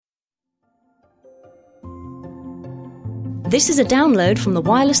This is a download from the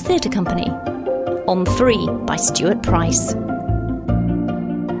Wireless Theatre Company. On 3 by Stuart Price.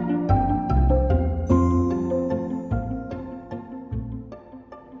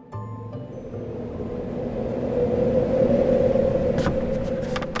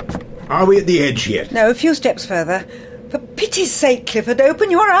 Are we at the edge yet? No, a few steps further. For pity's sake, Clifford,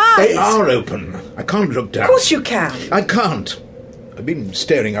 open your eyes. They are open. I can't look down. Of course you can. I can't. I've been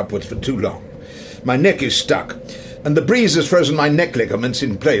staring upwards for too long. My neck is stuck, and the breeze has frozen my neck ligaments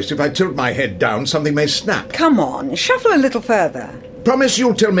in place. If I tilt my head down, something may snap. Come on, shuffle a little further. Promise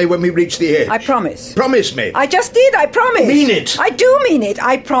you'll tell me when we reach the edge. I promise. Promise me. I just did, I promise. Mean it. I do mean it.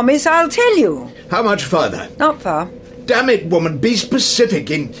 I promise I'll tell you. How much further? Not far. Damn it, woman, be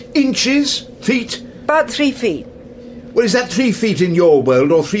specific. In inches? Feet? About 3 feet. Well, is that 3 feet in your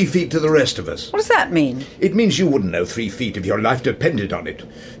world or 3 feet to the rest of us? What does that mean? It means you wouldn't know 3 feet if your life depended on it,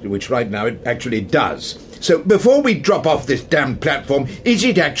 which right now it actually does. So before we drop off this damn platform, is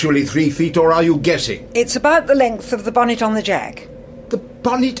it actually 3 feet or are you guessing? It's about the length of the bonnet on the jack. The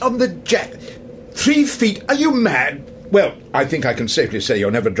bonnet on the jack? 3 feet? Are you mad? Well, I think I can safely say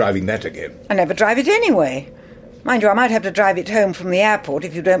you're never driving that again. I never drive it anyway. Mind you, I might have to drive it home from the airport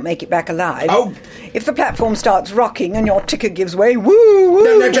if you don't make it back alive. Oh! If the platform starts rocking and your ticker gives way, woo, woo,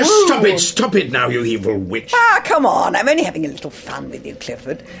 No, just woo. Stop it now, you evil witch. Ah, come on, I'm only having a little fun with you,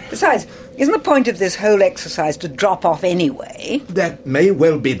 Clifford. Besides, isn't the point of this whole exercise to drop off anyway? That may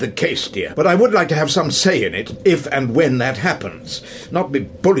well be the case, dear, but I would like to have some say in it, if and when that happens, not be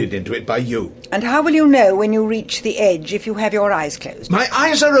bullied into it by you. And how will you know when you reach the edge if you have your eyes closed? My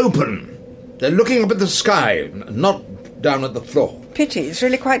eyes are open. They're looking up at the sky, not down at the floor. Pity, it's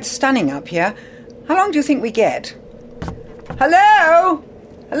really quite stunning up here. How long do you think we get? Hello?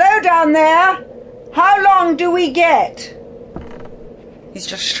 Hello down there? How long do we get? He's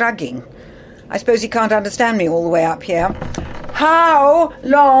just shrugging. I suppose he can't understand me all the way up here. How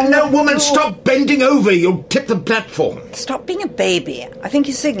long... No, woman, stop bending over. You'll tip the platform. Stop being a baby. I think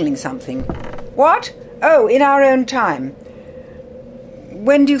he's signalling something. What? Oh, in our own time.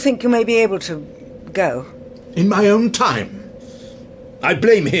 When do you think you may be able to go? In my own time. I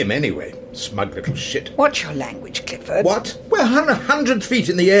blame him anyway. Smug little shit. What's your language, Clifford? What? We're 100 feet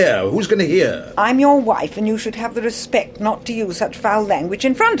in the air. Who's going to hear? I'm your wife, and you should have the respect not to use such foul language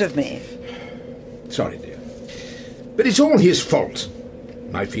in front of me. Sorry, dear. But it's all his fault,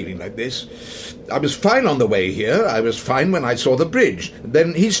 my feeling like this. I was fine on the way here. I was fine when I saw the bridge.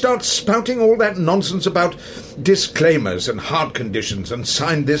 Then he starts spouting all that nonsense about disclaimers and heart conditions and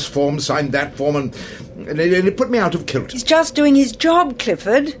sign this form, sign that form, and it put me out of kilter. He's just doing his job,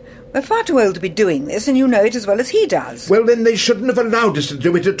 Clifford. We're far too old to be doing this, and you know it as well as he does. Well, then they shouldn't have allowed us to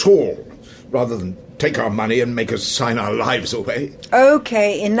do it at all, rather than take our money and make us sign our lives away.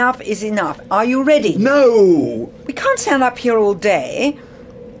 OK, enough is enough. Are you ready? No! We can't stand up here all day.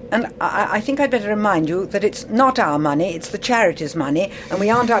 And I think I'd better remind you that it's not our money, it's the charity's money, and we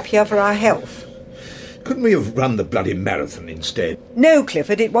aren't up here for our health. Couldn't we have run the bloody marathon instead? No,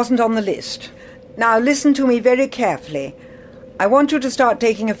 Clifford, it wasn't on the list. Now listen to me very carefully. I want you to start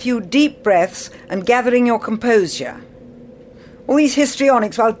taking a few deep breaths and gathering your composure. All these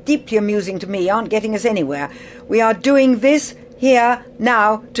histrionics, while deeply amusing to me, aren't getting us anywhere. We are doing this here,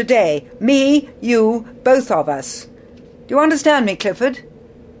 now, today. Me, you, both of us. Do you understand me, Clifford?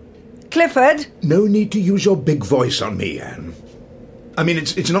 Clifford? No need to use your big voice on me, Anne. I mean,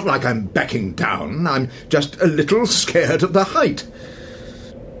 it's not like I'm backing down. I'm just a little scared of the height.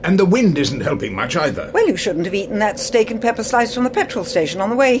 And the wind isn't helping much either. Well, you shouldn't have eaten that steak and pepper slice from the petrol station on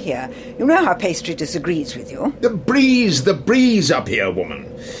the way here. You know how pastry disagrees with you. The breeze up here, woman.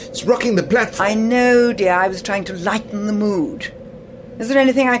 It's rocking the platform. I know, dear. I was trying to lighten the mood. Is there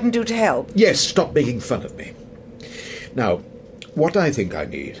anything I can do to help? Yes, stop making fun of me. Now, what I think I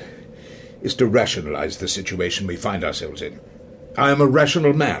need is to rationalize the situation we find ourselves in. I am a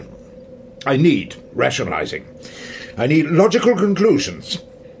rational man. I need rationalizing. I need logical conclusions.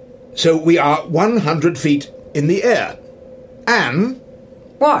 So we are 100 feet in the air. Anne?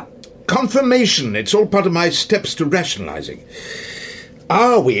 What? Confirmation. It's all part of my steps to rationalizing.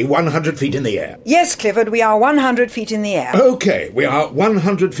 Are we 100 feet in the air? Yes, Clifford, we are 100 feet in the air. OK, we are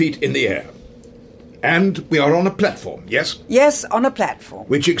 100 feet in the air. And we are on a platform, yes? Yes, on a platform.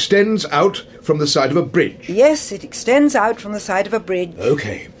 Which extends out from the side of a bridge. Yes, it extends out from the side of a bridge.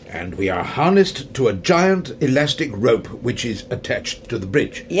 OK, and we are harnessed to a giant elastic rope which is attached to the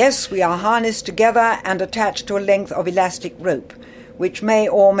bridge. Yes, we are harnessed together and attached to a length of elastic rope, which may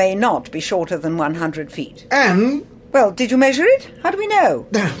or may not be shorter than 100 feet. And Well, did you measure it? How do we know?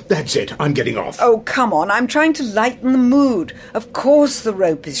 That's it. I'm getting off. Oh, come on. I'm trying to lighten the mood. Of course the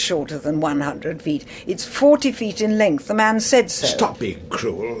rope is shorter than 100 feet. It's 40 feet in length. The man said so. Stop being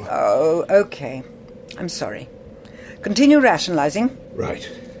cruel. Oh, OK. I'm sorry. Continue rationalising. Right.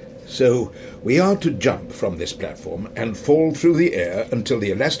 So we are to jump from this platform and fall through the air until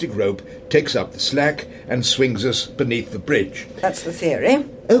the elastic rope takes up the slack and swings us beneath the bridge. That's the theory.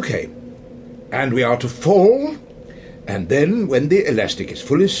 OK. And we are to fall, and then when the elastic is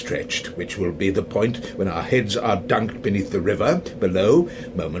fully stretched, which will be the point when our heads are dunked beneath the river below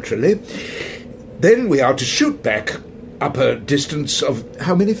momentarily, then we are to shoot back up a distance of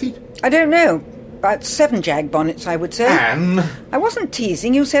how many feet? I don't know. About 7 jag bonnets, I would say. Anne! I wasn't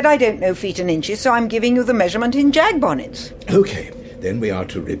teasing. You said I don't know feet and inches, so I'm giving you the measurement in jag bonnets. OK. Then we are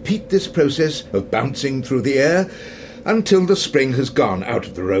to repeat this process of bouncing through the air until the spring has gone out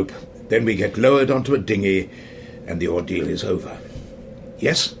of the rope. Then we get lowered onto a dinghy and the ordeal is over.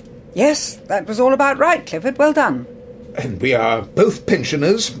 Yes? Yes, that was all about right, Clifford. Well done. And we are both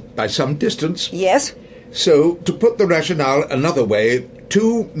pensioners by some distance. Yes. So, to put the rationale another way,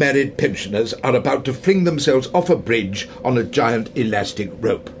 2 married pensioners are about to fling themselves off a bridge on a giant elastic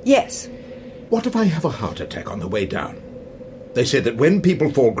rope. Yes. What if I have a heart attack on the way down? They say that when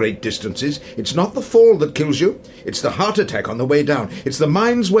people fall great distances, it's not the fall that kills you, it's the heart attack on the way down. It's the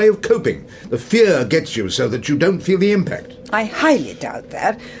mind's way of coping. The fear gets you so that you don't feel the impact. I highly doubt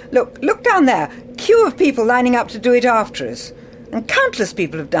that. Look down there. Queue of people lining up to do it after us. And countless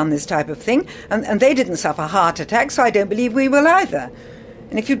people have done this type of thing, and they didn't suffer heart attacks, so I don't believe we will either.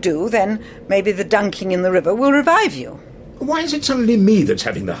 And if you do, then maybe the dunking in the river will revive you. Why is it suddenly me that's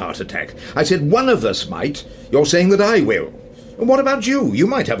having the heart attack? I said one of us might. You're saying that I will. And what about you? You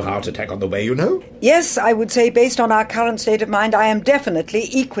might have a heart attack on the way, you know. Yes, I would say based on our current state of mind, I am definitely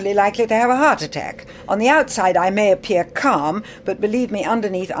equally likely to have a heart attack. On the outside, I may appear calm, but believe me,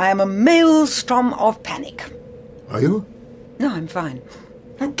 underneath, I am a maelstrom of panic. Are you? No, I'm fine.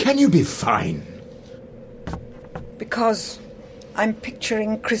 How can you be fine? Because I'm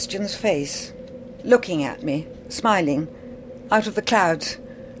picturing Christian's face, looking at me, smiling, out of the clouds,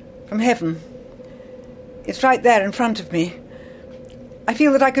 from heaven. It's right there in front of me. I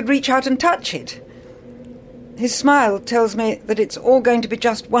feel that I could reach out and touch it. His smile tells me that it's all going to be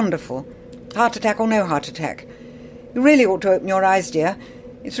just wonderful, heart attack or no heart attack. You really ought to open your eyes, dear.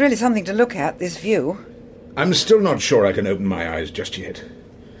 It's really something to look at, this view. I'm still not sure I can open my eyes just yet.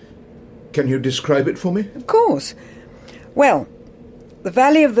 Can you describe it for me? Of course. Well, the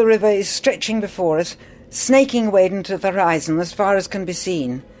valley of the river is stretching before us, snaking away into the horizon as far as can be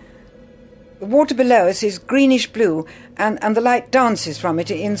seen. The water below us is greenish-blue, and the light dances from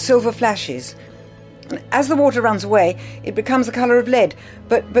it in silver flashes. And as the water runs away, it becomes the colour of lead,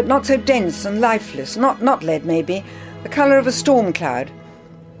 but not so dense and lifeless, not lead maybe, the colour of a storm cloud,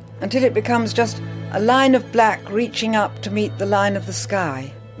 until it becomes just a line of black reaching up to meet the line of the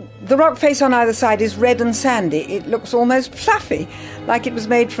sky. The rock face on either side is red and sandy. It looks almost fluffy, like it was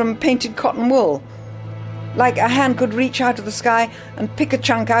made from painted cotton wool. Like a hand could reach out of the sky and pick a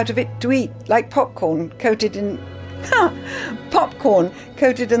chunk out of it to eat, like popcorn coated in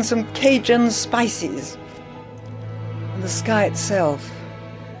some Cajun spices. And the sky itself.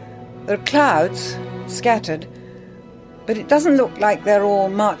 There are clouds, scattered, but it doesn't look like they're all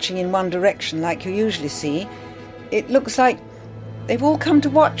marching in one direction like you usually see. It looks like they've all come to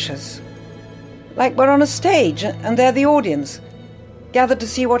watch us. Like we're on a stage and they're the audience, gathered to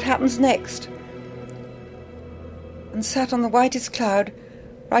see what happens next. And sat on the whitest cloud,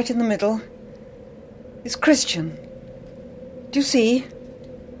 right in the middle, is Christian. Do you see?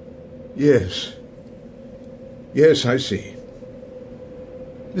 Yes. Yes, I see.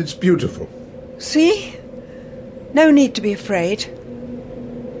 It's beautiful. See? No need to be afraid.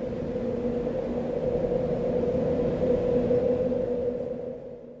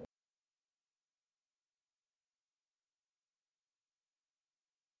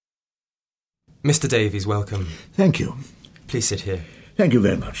 Mr. Davies, welcome. Thank you. Please sit here. Thank you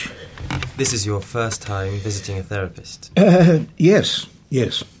very much. This is your first time visiting a therapist. Yes.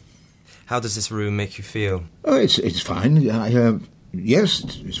 How does this room make you feel? Oh, it's fine. Yes,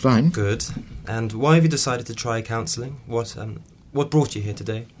 it's fine. Good. And why have you decided to try counselling? What brought you here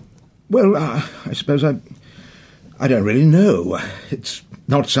today? Well, I suppose I don't really know. It's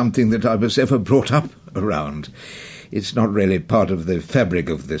not something that I was ever brought up around. It's not really part of the fabric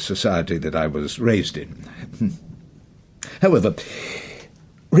of the society that I was raised in. However,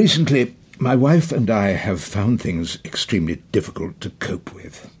 recently my wife and I have found things extremely difficult to cope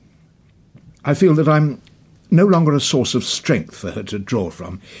with. I feel that I'm no longer a source of strength for her to draw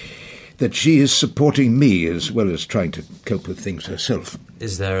from. that she is supporting me as well as trying to cope with things herself.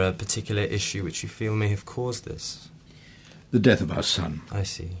 Is there a particular issue which you feel may have caused this? The death of our son. I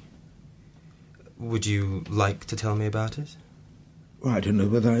see. Would you like to tell me about it? Well, I don't know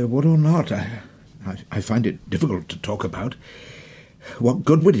whether I would or not. I find it difficult to talk about. What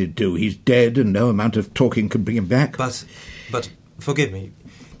good would it do? He's dead and no amount of talking can bring him back. But, forgive me,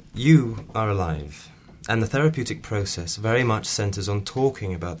 you are alive, and the therapeutic process very much centres on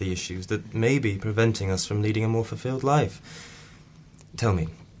talking about the issues that may be preventing us from leading a more fulfilled life. Tell me,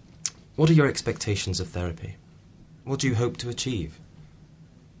 what are your expectations of therapy? What do you hope to achieve?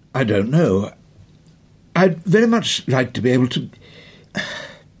 I don't know. I'd very much like to be able to...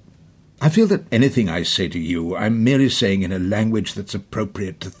 I feel that anything I say to you, I'm merely saying in a language that's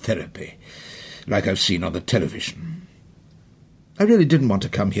appropriate to therapy, like I've seen on the television. I really didn't want to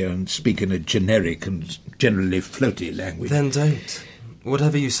come here and speak in a generic and generally floaty language. Then don't.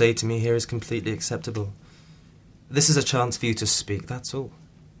 Whatever you say to me here is completely acceptable. This is a chance for you to speak, that's all.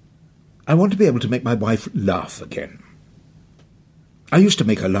 I want to be able to make my wife laugh again. I used to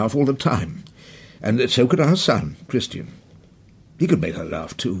make her laugh all the time, and so could our son, Christian. He could make her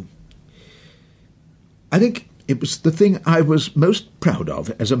laugh too. I think it was the thing I was most proud of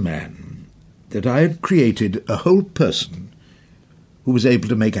as a man, that I had created a whole person who was able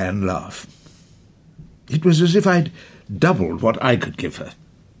to make Anne laugh. It was as if I'd doubled what I could give her.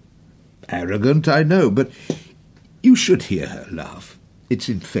 Arrogant, I know, but you should hear her laugh. It's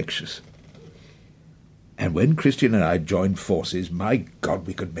infectious. And when Christian and I joined forces, my God,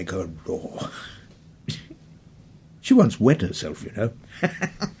 we could make her roar. She once wet herself, you know.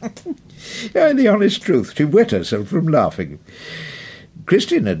 The honest truth, she wet herself from laughing.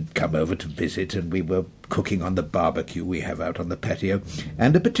 Christian had come over to visit, and we were cooking on the barbecue we have out on the patio,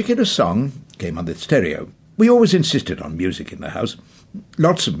 and a particular song came on the stereo. We always insisted on music in the house.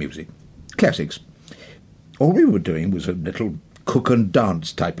 Lots of music. Classics. All we were doing was a little cook and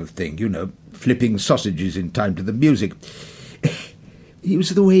dance type of thing, you know, flipping sausages in time to the music. It was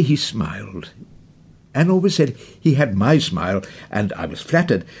the way he smiled. Anne always said he had my smile, and I was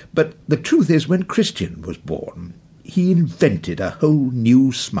flattered. But the truth is, when Christian was born, he invented a whole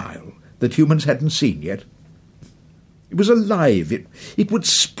new smile that humans hadn't seen yet. It was alive. It would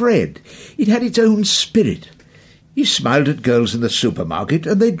spread. It had its own spirit. He smiled at girls in the supermarket,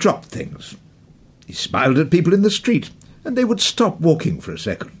 and they dropped things. He smiled at people in the street, and they would stop walking for a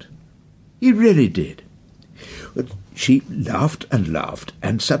second. He really did. But she laughed and laughed,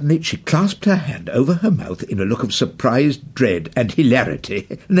 and suddenly she clasped her hand over her mouth in a look of surprised dread and hilarity,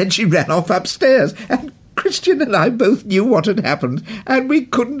 and then she ran off upstairs, and Christian and I both knew what had happened, and we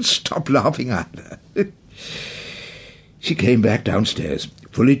couldn't stop laughing either. She came back downstairs,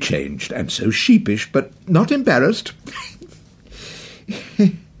 fully changed, and so sheepish, but not embarrassed.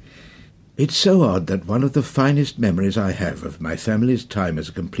 It's so odd that one of the finest memories I have of my family's time as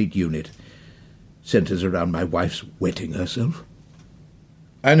a complete unit centres around my wife's wetting herself.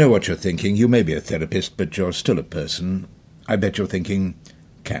 I know what you're thinking. You may be a therapist, but you're still a person. I bet you're thinking,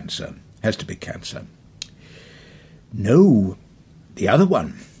 cancer. Has to be cancer. No, the other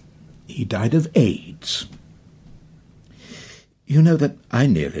one. He died of AIDS. You know that I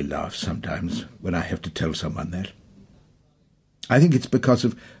nearly laugh sometimes when I have to tell someone that. I think it's because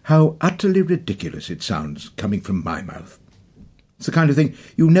of how utterly ridiculous it sounds coming from my mouth. It's the kind of thing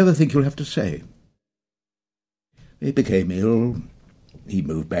you never think you'll have to say. He became ill. He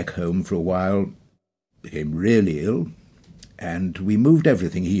moved back home for a while, became really ill, and we moved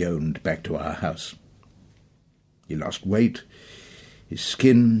everything he owned back to our house. He lost weight, his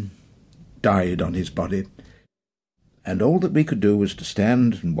skin died on his body, and all that we could do was to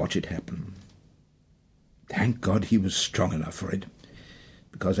stand and watch it happen. Thank God he was strong enough for it,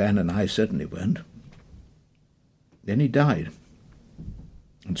 because Anne and I certainly weren't. Then he died.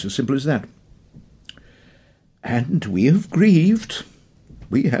 It's as simple as that. And we have grieved.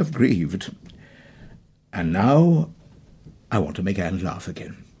 We have grieved. And now I want to make Anne laugh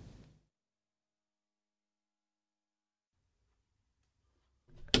again.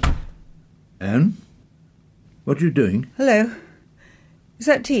 Anne? What are you doing? Hello. Is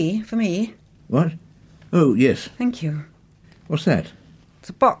that tea for me? What? Oh, yes. Thank you. What's that? It's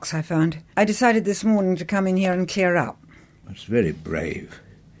a box I found. I decided this morning to come in here and clear up. That's very brave.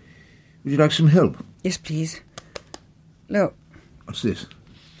 Would you like some help? Yes, please. Look. What's this?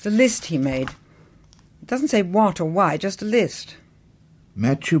 It's a list he made. It doesn't say what or why, just a list.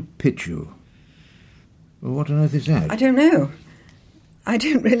 Machu Picchu. Well, what on earth is that? I don't know. I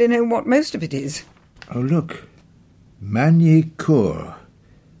don't really know what most of it is. Oh, look. Magny-Cours.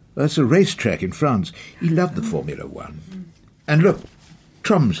 That's a racetrack in France. He loved the Formula One. And look,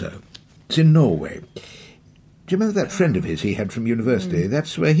 Tromsø. It's in Norway. Do you remember that friend of his he had from university?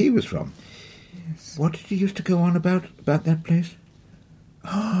 That's where he was from. Yes. What did he used to go on about that place?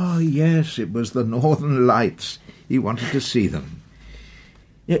 Oh, yes, it was the Northern Lights. He wanted to see them.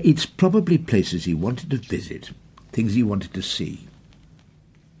 Yeah, it's probably places he wanted to visit, things he wanted to see.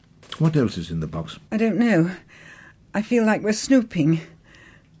 What else is in the box? I don't know. I feel like we're snooping.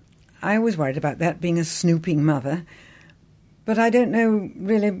 I was worried about that, being a snooping mother. But I don't know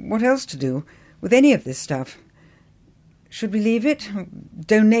really what else to do with any of this stuff. Should we leave it?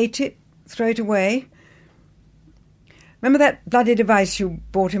 Donate it? Throw it away? Remember that bloody device you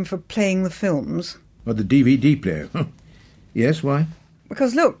bought him for playing the films? Or the DVD player? Yes, why?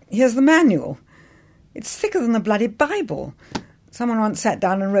 Because look, here's the manual. It's thicker than the bloody Bible. Someone once sat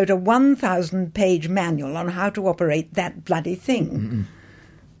down and wrote a 1,000-page manual on how to operate that bloody thing. Mm-mm.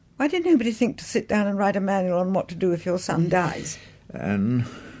 Why did nobody think to sit down and write a manual on what to do if your son dies? And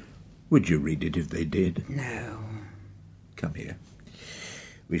would you read it if they did? No. Come here.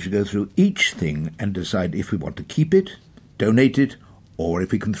 We should go through each thing and decide if we want to keep it, donate it, or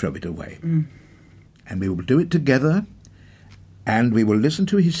if we can throw it away. And we will do it together, and we will listen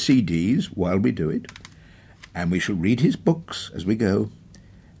to his CDs while we do it, and we shall read his books as we go,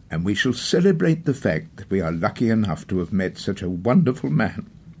 and we shall celebrate the fact that we are lucky enough to have met such a wonderful man.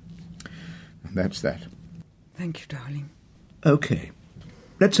 And that's that. Thank you, darling. OK.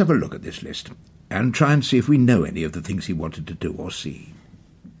 Let's have a look at this list and try and see if we know any of the things he wanted to do or see.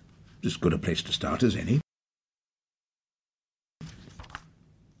 As good a place to start as any.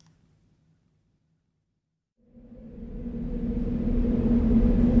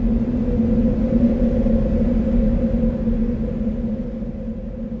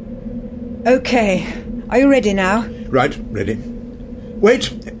 OK. Are you ready now? Right, ready.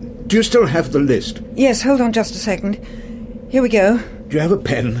 Wait, do you still have the list? Yes, hold on just a second. Here we go. Do you have a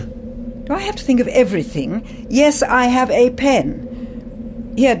pen? Do I have to think of everything? Yes, I have a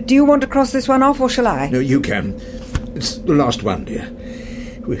pen. Here, do you want to cross this one off, or shall I? No, you can. It's the last one, dear.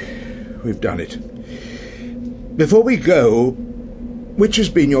 We've done it. Before we go, which has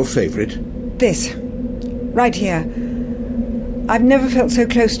been your favourite? This. Right here. I've never felt so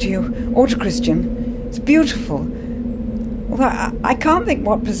close to you, or to Christian. It's beautiful. Although I can't think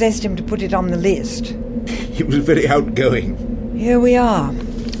what possessed him to put it on the list. He was very outgoing. Here we are.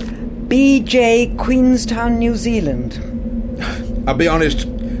 BJ, Queenstown, New Zealand. I'll be honest,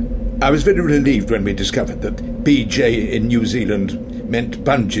 I was very relieved when we discovered that BJ in New Zealand meant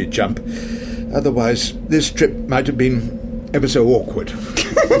bungee jump. Otherwise, this trip might have been ever so awkward.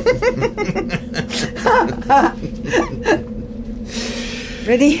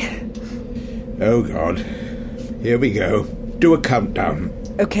 Ready? Oh, God. Here we go. Do a countdown.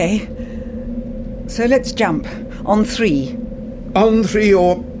 OK. So let's jump. On 3. On 3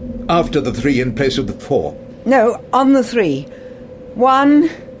 or after the 3 in place of the 4? No, on the 3. 1,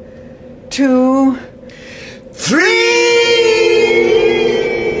 2... 3!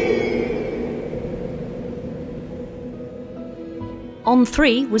 On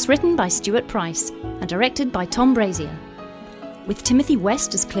 3 was written by Stuart Price and directed by Tom Brazier, with Timothy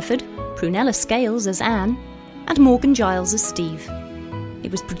West as Clifford, Prunella Scales as Anne, and Morgan Giles as Steve.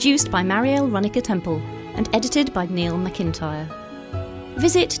 It was produced by Marielle Runnicker Temple and edited by Neil McIntyre.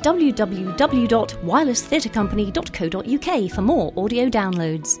 Visit www.wirelesstheatrecompany.co.uk for more audio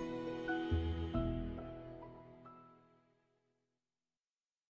downloads.